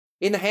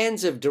In the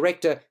hands of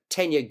director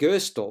Tanya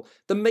Gerstle,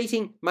 the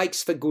meeting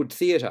makes for good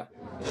theatre.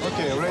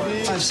 Okay,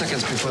 ready? 5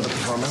 seconds before the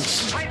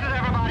performance.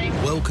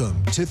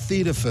 Welcome to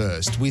Theatre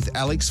First with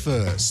Alex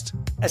First.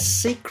 A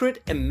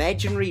secret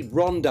imaginary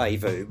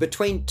rendezvous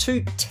between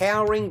two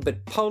towering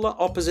but polar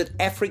opposite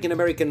African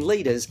American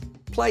leaders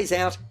plays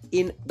out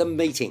in The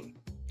Meeting.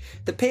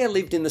 The pair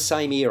lived in the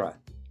same era.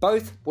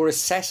 Both were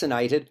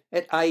assassinated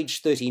at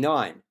age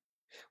 39.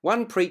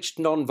 One preached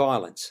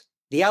non-violence,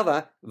 the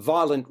other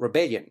violent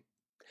rebellion.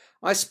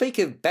 I speak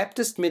of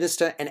Baptist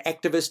minister and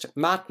activist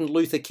Martin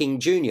Luther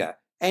King Jr.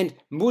 and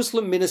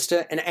Muslim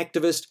minister and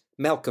activist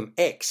Malcolm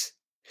X.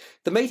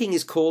 The meeting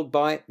is called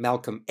by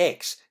Malcolm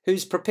X,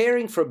 who's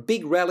preparing for a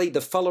big rally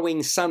the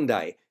following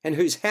Sunday and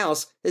whose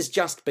house has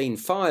just been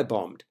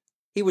firebombed.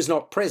 He was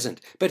not present,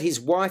 but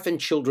his wife and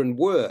children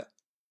were.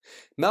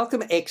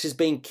 Malcolm X is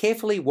being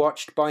carefully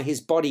watched by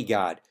his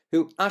bodyguard,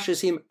 who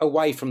ushers him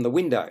away from the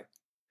window.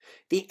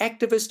 The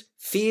activist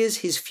fears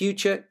his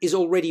future is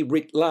already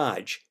writ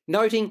large,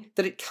 noting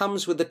that it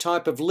comes with the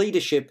type of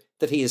leadership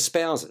that he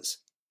espouses.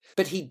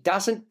 But he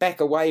doesn't back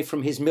away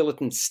from his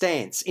militant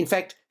stance, in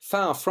fact,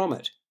 far from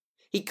it.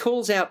 He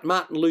calls out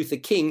Martin Luther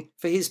King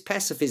for his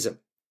pacifism,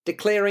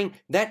 declaring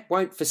that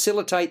won't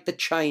facilitate the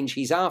change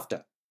he's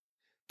after.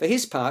 For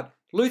his part,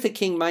 Luther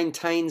King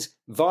maintains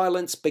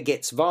violence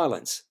begets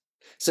violence.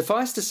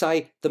 Suffice to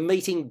say, the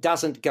meeting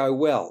doesn't go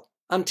well,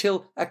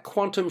 until a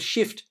quantum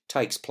shift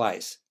takes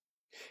place.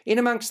 In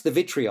amongst the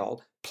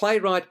vitriol,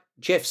 playwright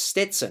Jeff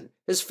Stetson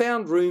has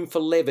found room for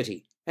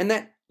levity, and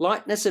that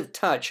lightness of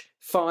touch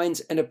finds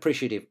an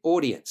appreciative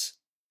audience.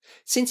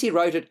 Since he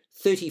wrote it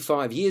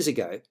 35 years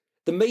ago,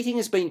 The Meeting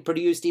has been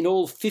produced in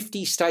all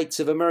 50 states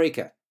of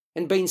America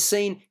and been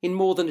seen in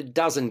more than a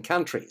dozen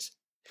countries.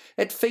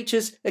 It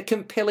features a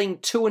compelling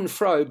to and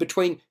fro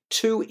between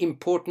two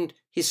important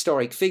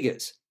historic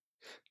figures.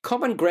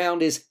 Common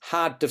ground is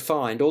hard to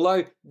find,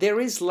 although there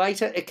is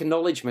later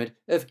acknowledgement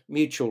of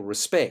mutual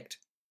respect.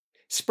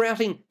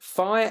 Sprouting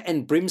fire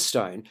and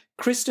brimstone,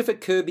 Christopher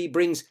Kirby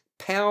brings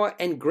power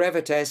and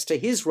gravitas to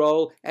his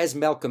role as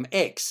Malcolm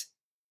X.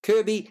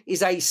 Kirby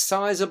is a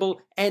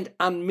sizable and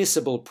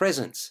unmissable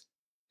presence.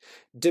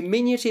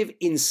 Diminutive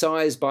in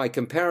size by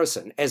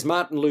comparison as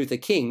Martin Luther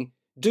King,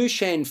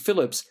 Dushan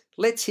Phillips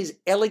lets his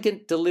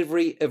elegant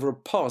delivery of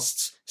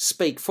ripostes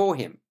speak for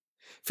him.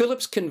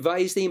 Phillips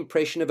conveys the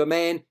impression of a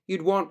man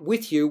you'd want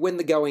with you when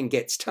the going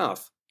gets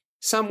tough,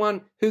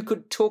 someone who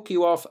could talk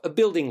you off a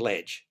building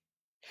ledge.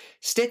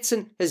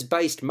 Stetson has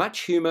based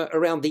much humour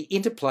around the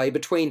interplay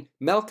between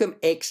Malcolm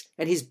X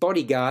and his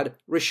bodyguard,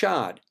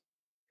 Rashad.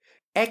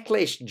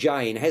 Aklesh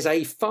Jain has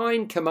a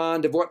fine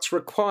command of what's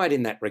required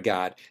in that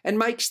regard and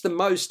makes the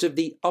most of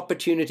the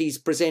opportunities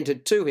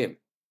presented to him.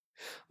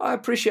 I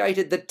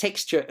appreciated the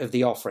texture of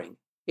the offering.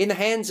 In the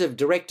hands of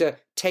director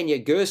Tanya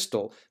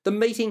Gerstle, the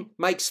meeting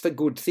makes for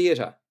good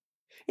theatre.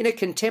 In a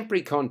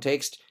contemporary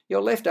context,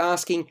 you're left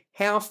asking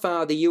how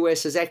far the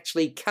US has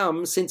actually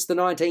come since the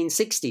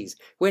 1960s,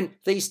 when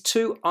these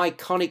two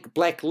iconic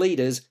black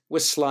leaders were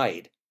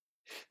slayed.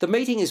 The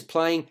meeting is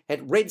playing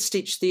at Red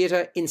Stitch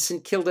Theatre in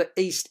St Kilda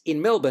East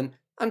in Melbourne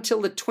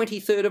until the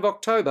 23rd of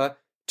October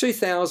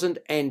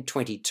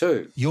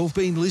 2022. You've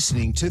been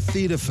listening to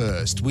Theatre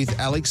First with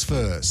Alex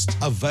First.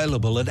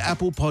 Available at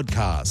Apple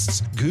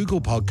Podcasts, Google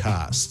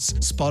Podcasts,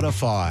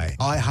 Spotify,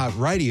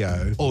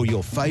 iHeartRadio, or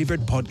your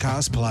favourite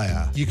podcast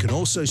player. You can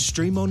also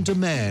stream on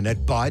demand at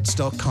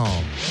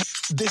Bytes.com.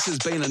 This has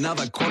been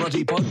another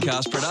quality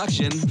podcast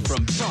production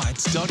from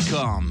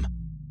Bytes.com.